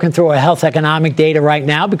 and we're working through a health economic data right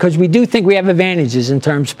now because we do think we have advantages in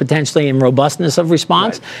terms potentially in robustness of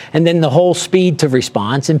response and then the whole speed to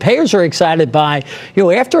response. And payers are excited by,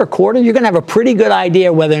 after a quarter, you're going to have a pretty good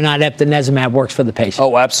idea whether or not eptinezumab works for the patient.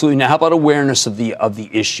 Oh, absolutely. Now, how about awareness of the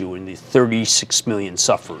issue and the 36 million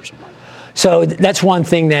sufferers? So that's one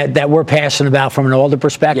thing that we're passionate about from an older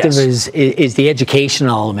perspective is the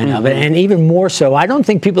educational element of it. And even more so, I don't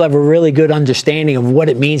think people have a really good understanding of what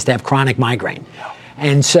it means to have chronic migraine.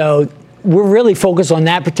 And so we're really focused on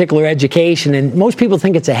that particular education, and most people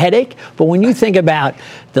think it's a headache, but when you think about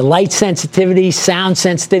the light sensitivity, sound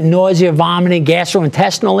sensitive, nausea, vomiting,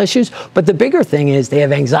 gastrointestinal issues, but the bigger thing is they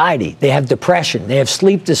have anxiety, they have depression, they have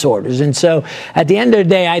sleep disorders, and so at the end of the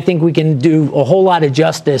day, I think we can do a whole lot of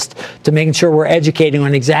justice to making sure we're educating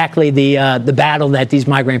on exactly the battle that these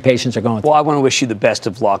migraine patients are going through. Well, I want to wish you the best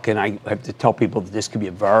of luck, and I have to tell people that this could be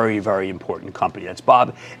a very, very important company. That's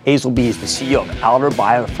Bob Azelby. He's the CEO of Aller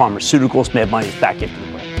Biopharmaceuticals. Mad Money is back after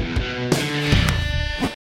the break.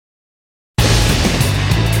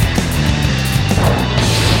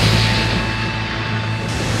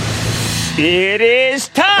 It is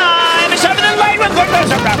time. It's time for the light round.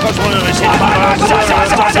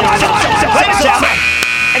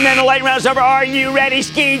 And then the light round is over. Are you ready,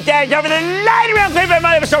 Ski Daddy? Over the light round.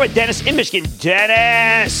 Let's start with Dennis in Michigan.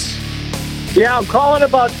 Dennis. Yeah, I'm calling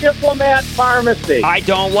about Diplomat Pharmacy. I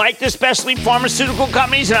don't like the specialty pharmaceutical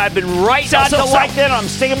companies, and I've been right not to like them. I'm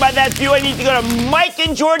sticking by that view. I need to go to Mike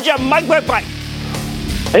in Georgia. Mike.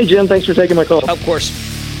 Hey, Jim. Thanks for taking my call. Of course.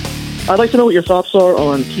 I'd like to know what your thoughts are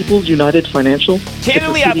on People's United Financial.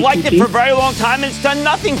 Candidly, I've liked it for a very long time, and it's done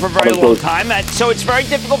nothing for a very long time, so it's very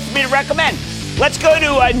difficult for me to recommend. Let's go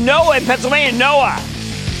to Noah in Pennsylvania. Noah.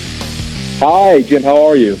 Hi, Jim. How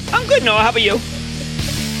are you? I'm good, Noah. How about you?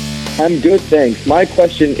 I'm good, thanks. My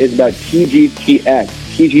question is about TG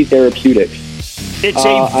Therapeutics. It's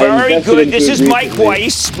a very good. This is Mike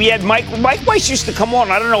Weiss. We had Mike Weiss used to come on.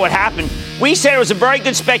 I don't know what happened. We said it was a very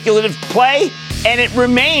good speculative play, and it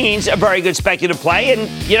remains a very good speculative play. And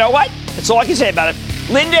you know what? That's all I can say about it.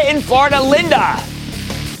 Linda in Florida. Linda.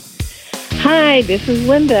 Hi, this is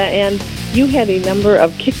Linda, and you had a number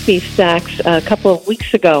of kick-me stocks a couple of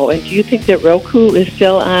weeks ago. And do you think that Roku is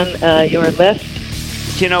still on your list?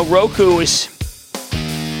 You know, Roku is...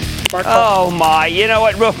 Oh, my. You know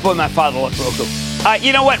what? Roku, my father loved Roku.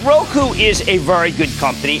 You know what? Roku is a very good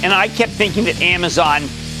company, and I kept thinking that Amazon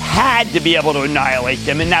had to be able to annihilate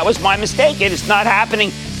them, and that was my mistake, and it's not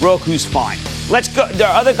happening. Roku's fine. Let's go. There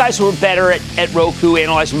are other guys who are better at Roku,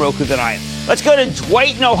 analyzing Roku than I am. Let's go to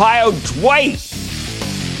Dwight in Ohio. Dwight.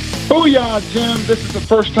 Booyah, Jim. This is the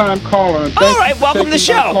first-time caller. All right, welcome to the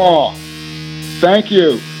show. Call. Thank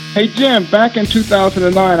you. Hey, Jim, back in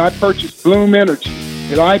 2009, I purchased Bloom Energy.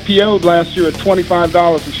 It IPO'd last year at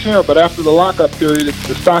 $25 a share, but after the lockup period,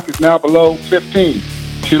 the stock is now below $15.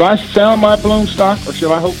 Should I sell my Bloom stock, or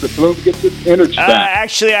should I hope that Bloom gets its energy back?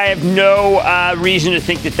 Actually, I have no reason to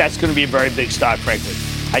think that that's going to be a very big stock, frankly.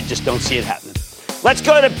 I just don't see it happening. Let's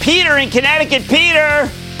go to Peter in Connecticut. Peter!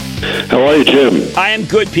 How are you, Jim? I am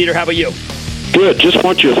good, Peter. How about you? Good. Just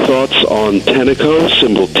want your thoughts on Tenneco,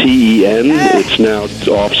 symbol TEN. It's now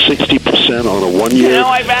off 60% on a one-year. You know,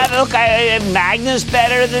 I'd rather look. Magna's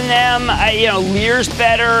better than them. Lear's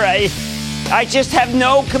better. I just have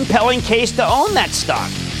no compelling case to own that stock.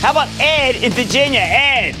 How about Ed in Virginia?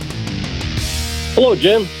 Ed. Hello,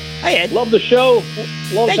 Jim. Hi, Ed. Love the show.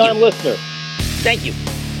 Long-time listener. Thank you.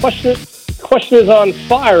 Question is on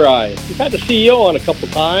FireEye. You've had the CEO on a couple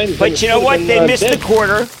times. But you know what? They missed the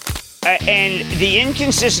quarter. And the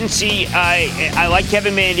inconsistency, I like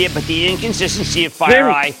Kevin Mandia, but the inconsistency of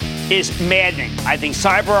FireEye is maddening. I think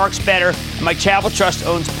CyberArk's better. My Travel Trust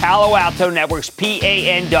owns Palo Alto Networks,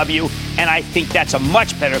 PANW, and I think that's a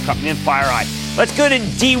much better company than FireEye. Let's go to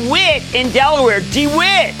DeWitt in Delaware.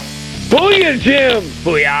 DeWitt! Booyah, Jim!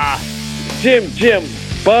 Booyah! Jim,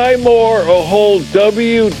 buy more or hold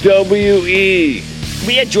WWE.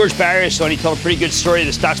 We had George Barrios on. He told a pretty good story.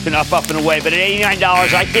 The stock's been up and away, but at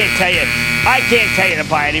 $89, I can't tell you to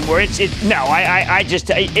buy anymore. It's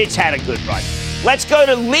had a good run. Let's go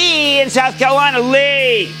to Lee in South Carolina.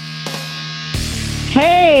 Lee.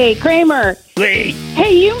 Hey, Kramer. Lee.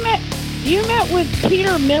 Hey, you met with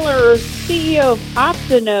Peter Miller, CEO of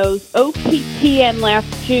Optinos, OPTN last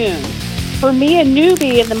June. For me, a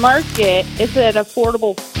newbie in the market, it's at an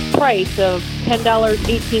affordable price of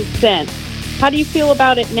 $10.18. How do you feel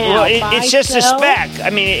about it now? Well, it's just a spec.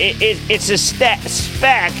 I mean, it's a spec,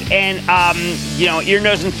 and ear,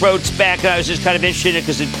 nose, and throat spec. And I was just kind of interested in it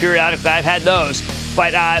because periodically I've had those,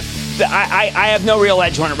 but I have no real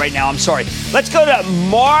edge on it right now. I'm sorry. Let's go to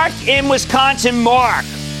Mark in Wisconsin. Mark.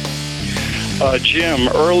 Jim,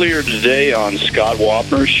 earlier today on Scott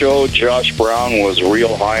Wapner's show, Josh Brown was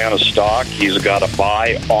real high on a stock. He's got a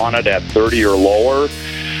buy on it at 30 or lower.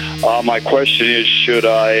 My question is, should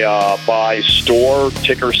I buy Store,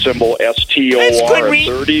 ticker symbol STOR at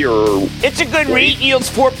 30, or... It's a good REIT,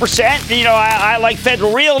 yields 4%. You know, I like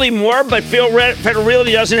Federal Realty more, but Federal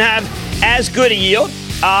Realty doesn't have as good a yield.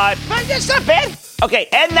 But that's not bad. Okay,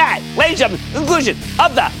 and that, ladies and gentlemen, conclusion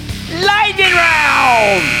of the Lightning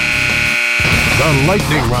Round! The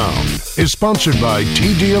Lightning Round is sponsored by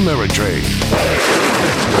TD Ameritrade.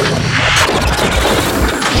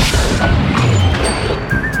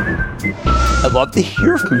 I'd love to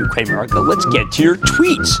hear from you, Kramer. Let's get to your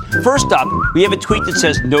tweets. First up, we have a tweet that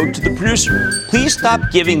says, note to the producer, please stop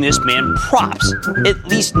giving this man props. At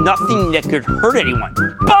least nothing that could hurt anyone.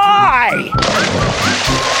 Bye!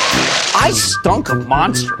 I stunk of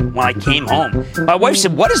Monster when I came home. My wife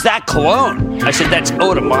said, what is that cologne? I said, that's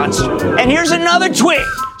Eau de Monster. And here's another tweet.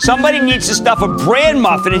 Somebody needs to stuff a bran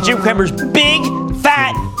muffin in Jim Cramer's big,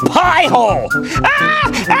 fat pie hole.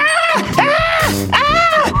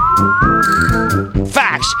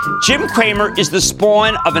 Facts. Jim Cramer is the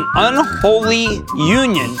spawn of an unholy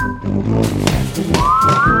union.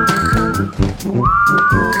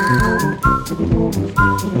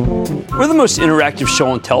 We're the most interactive show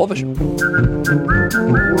on television.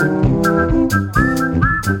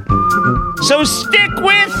 So stick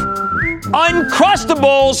with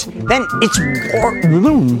Uncrustables. Then it's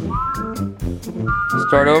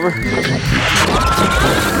start over.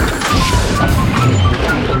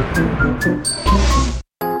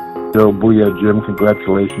 So, Booyah, Jim,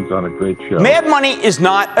 congratulations on a great show. Mad Money is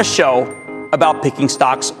not a show about picking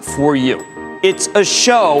stocks for you. It's a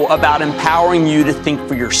show about empowering you to think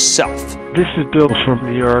for yourself. This is Bill from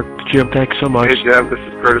New York. Jim, thanks so much. Hey, Jeff, this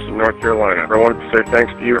is Curtis from North Carolina. I wanted to say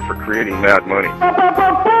thanks to you for creating Mad Money.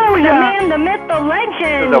 The man, the myth, the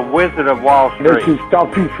legend. The Wizard of Wall Street. This is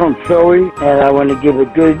Stuffy from Philly, and I want to give a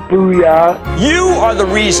good booyah. You are the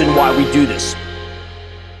reason why we do this.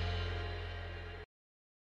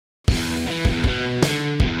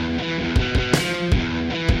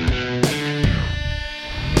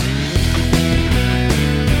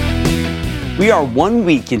 We are 1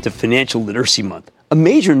 week into Financial Literacy Month, a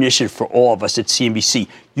major initiative for all of us at CNBC.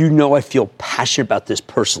 You know I feel passionate about this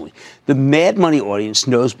personally. The Mad Money audience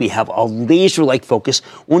knows we have a laser-like focus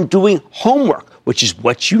on doing homework, which is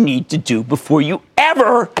what you need to do before you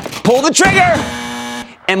ever pull the trigger.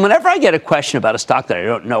 And whenever I get a question about a stock that I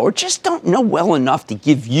don't know or just don't know well enough to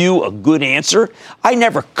give you a good answer, I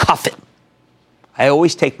never cuff it. I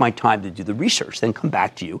always take my time to do the research, then come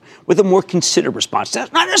back to you with a more considered response.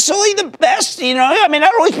 That's not necessarily the best, I don't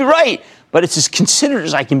always be right, but it's as considered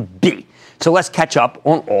as I can be. So let's catch up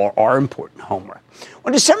on all our important homework.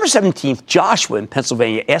 On December 17th, Joshua in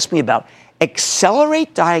Pennsylvania asked me about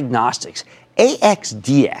Accelerate Diagnostics,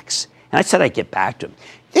 AXDX, and I said I'd get back to him.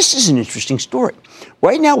 This is an interesting story.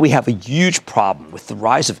 Right now, we have a huge problem with the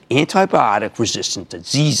rise of antibiotic-resistant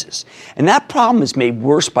diseases. And that problem is made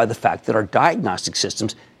worse by the fact that our diagnostic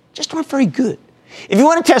systems just aren't very good. If you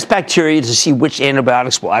want to test bacteria to see which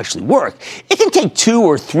antibiotics will actually work, it can take 2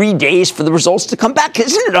 or 3 days for the results to come back.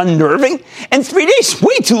 Isn't it unnerving? And 3 days is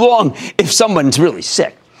way too long if someone's really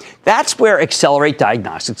sick. That's where Accelerate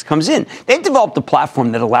Diagnostics comes in. They've developed a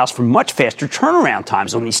platform that allows for much faster turnaround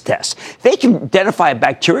times on these tests. They can identify a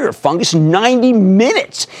bacteria or fungus in 90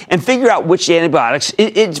 minutes and figure out which antibiotics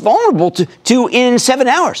it's vulnerable to in 7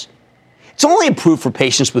 hours. It's only approved for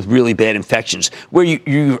patients with really bad infections where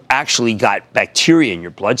you actually got bacteria in your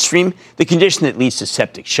bloodstream, the condition that leads to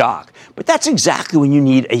septic shock. But that's exactly when you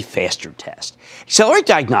need a faster test. Accelerate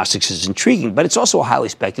Diagnostics is intriguing, but it's also a highly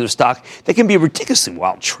speculative stock that can be a ridiculously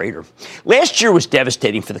wild trader. Last year was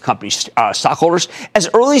devastating for the company's stockholders as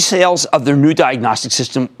early sales of their new diagnostic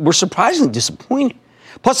system were surprisingly disappointing.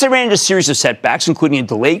 Plus, they ran into a series of setbacks, including a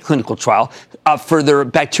delayed clinical trial for their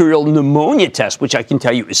bacterial pneumonia test, which I can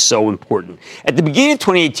tell you is so important. At the beginning of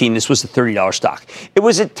 2018, this was a $30 stock. It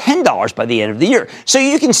was at $10 by the end of the year. So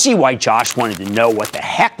you can see why Josh wanted to know what the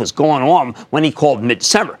heck was going on when he called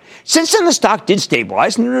mid-December. Since then, the stock did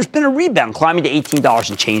stabilize, and there's been a rebound, climbing to $18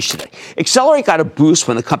 and change today. Accelerate got a boost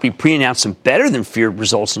when the company pre-announced some better-than-feared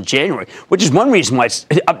results in January, which is one reason why it's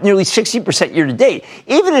up nearly 60% year-to-date,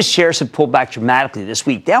 even as shares have pulled back dramatically this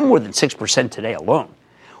week, down more than 6% today alone.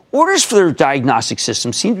 Orders for their diagnostic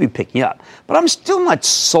system seem to be picking up, but I'm still not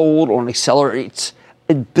sold on Accelerate's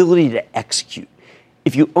ability to execute.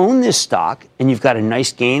 If you own this stock and you've got a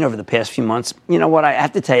nice gain over the past few months, you know what, I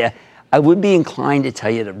have to tell you, I would be inclined to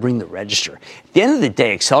tell you to bring the register. At the end of the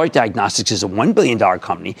day, Accelerate Diagnostics is a $1 billion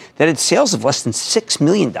company that had sales of less than $6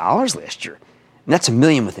 million last year. And that's a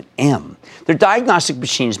million with an M. Their diagnostic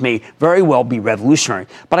machines may very well be revolutionary,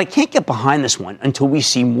 but I can't get behind this one until we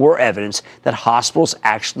see more evidence that hospitals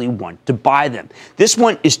actually want to buy them. This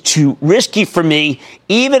one is too risky for me,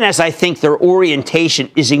 even as I think their orientation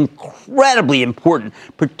is incredibly important,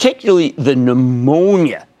 particularly the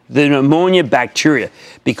pneumonia bacteria,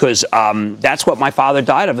 because that's what my father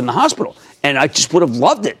died of in the hospital. And I just would have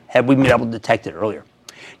loved it had we been able to detect it earlier.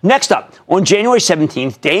 Next up, on January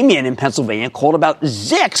 17th, Damien in Pennsylvania called about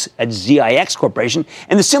Zix at ZIX Corporation,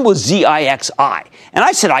 and the symbol is ZIXI. And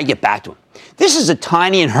I said I'd get back to him. This is a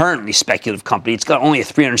tiny, inherently speculative company. It's got only a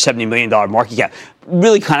 $370 million market cap,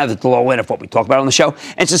 really kind of at the low end of what we talk about on the show,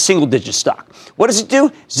 and it's a single-digit stock. What does it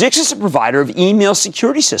do? Zix is a provider of email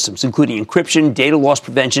security systems, including encryption, data loss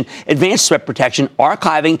prevention, advanced threat protection,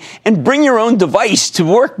 archiving, and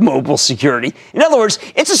bring-your-own-device-to-work mobile security. In other words,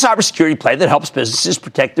 it's a cybersecurity play that helps businesses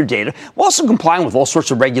protect their data while also complying with all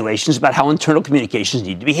sorts of regulations about how internal communications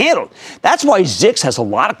need to be handled. That's why Zix has a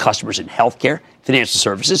lot of customers in healthcare, financial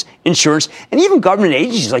services, insurance, and even government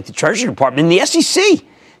agencies like the Treasury Department and the SEC.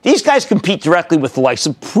 These guys compete directly with the likes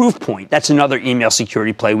of Proofpoint. That's another email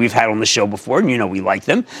security play we've had on the show before, and you know we like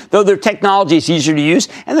them, though their technology is easier to use,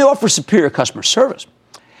 and they offer superior customer service.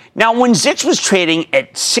 Now, when Zix was trading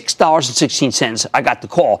at $6.16, I got the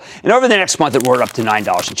call, and over the next month it roared up to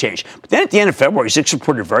 $9 and change. But then at the end of February, Zix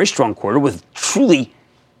reported a very strong quarter with truly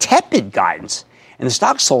tepid guidance, and the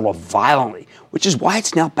stock sold off violently, which is why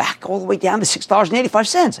it's now back all the way down to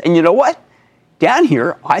 $6.85. And you know what? Down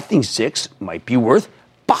here, I think Zix might be worth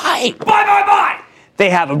buying. Buy! They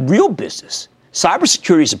have a real business.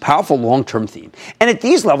 Cybersecurity is a powerful long-term theme. And at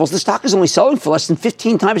these levels, the stock is only selling for less than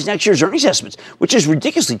 15 times next year's earnings estimates, which is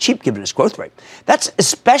ridiculously cheap given its growth rate. That's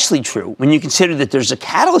especially true when you consider that there's a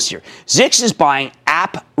catalyst here. Zix is buying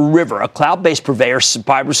AppRiver, a cloud-based purveyor of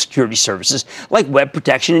cybersecurity services like web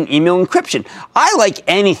protection and email encryption. I like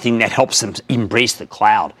anything that helps them embrace the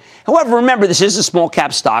cloud. However, remember, this is a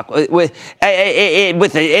small-cap stock, it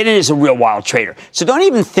is a real wild trader. So don't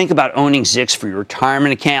even think about owning Zix for your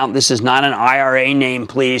retirement account. This is not an IRA name,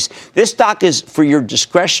 please. This stock is for your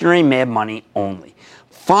discretionary mad money only.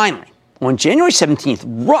 Finally, on January 17th,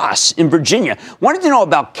 Russ in Virginia wanted to know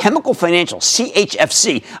about Chemical Financial,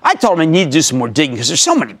 CHFC. I told him I need to do some more digging because there's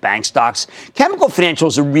so many bank stocks. Chemical Financial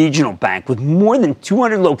is a regional bank with more than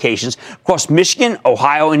 200 locations across Michigan,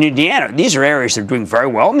 Ohio, and Indiana. These are areas that are doing very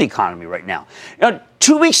well in the economy right now. Now,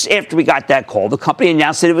 2 weeks after we got that call, the company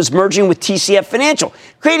announced that it was merging with TCF Financial,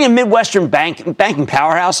 creating a Midwestern banking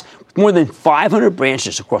powerhouse with more than 500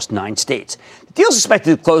 branches across 9 states. The deal is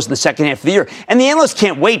expected to close in the second half of the year, and the analysts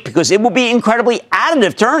can't wait because it will be incredibly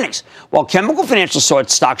additive to earnings. While Chemical Financial saw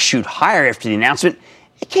its stock shoot higher after the announcement,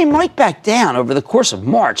 it came right back down over the course of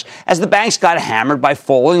March as the banks got hammered by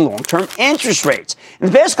falling long-term interest rates. In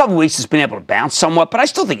the past couple of weeks, it's been able to bounce somewhat, but I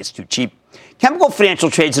still think it's too cheap. Chemical Financial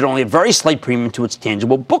trades at only a very slight premium to its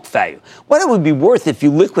tangible book value, what it would be worth if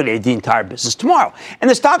you liquidated the entire business tomorrow. And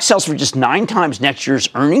the stock sells for just 9 times next year's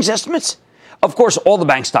earnings estimates. Of course, all the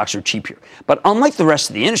bank stocks are cheap here. But unlike the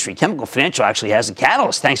rest of the industry, Chemical Financial actually has a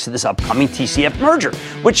catalyst thanks to this upcoming TCF merger,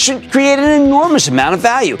 which should create an enormous amount of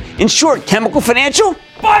value. In short, Chemical Financial,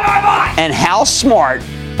 buy! And how smart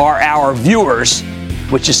are our viewers,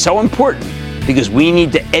 which is so important because we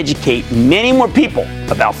need to educate many more people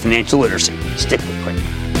about financial literacy. Stick with Cramer.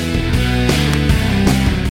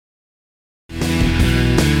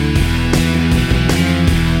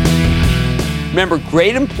 Remember,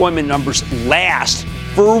 great employment numbers last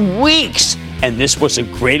for weeks. And this was a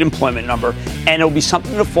great employment number, and it'll be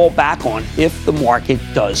something to fall back on if the market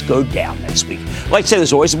does go down next week. Like I said,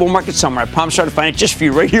 there's always a bull market somewhere. I promise I'll try to find it just for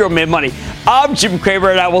you right here on Mad Money. I'm Jim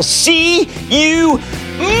Cramer, and I will see you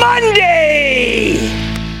Monday!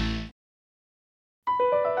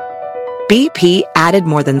 BP added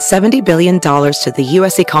more than $70 billion to the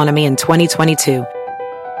U.S. economy in 2022.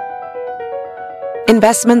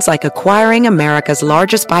 Investments like acquiring America's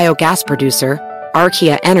largest biogas producer,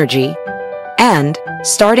 Archaea Energy, and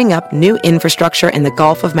starting up new infrastructure in the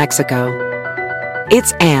Gulf of Mexico.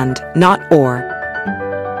 It's and, not or.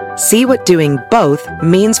 See what doing both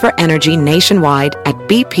means for energy nationwide at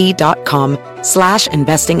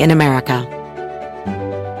bp.com/investing in America.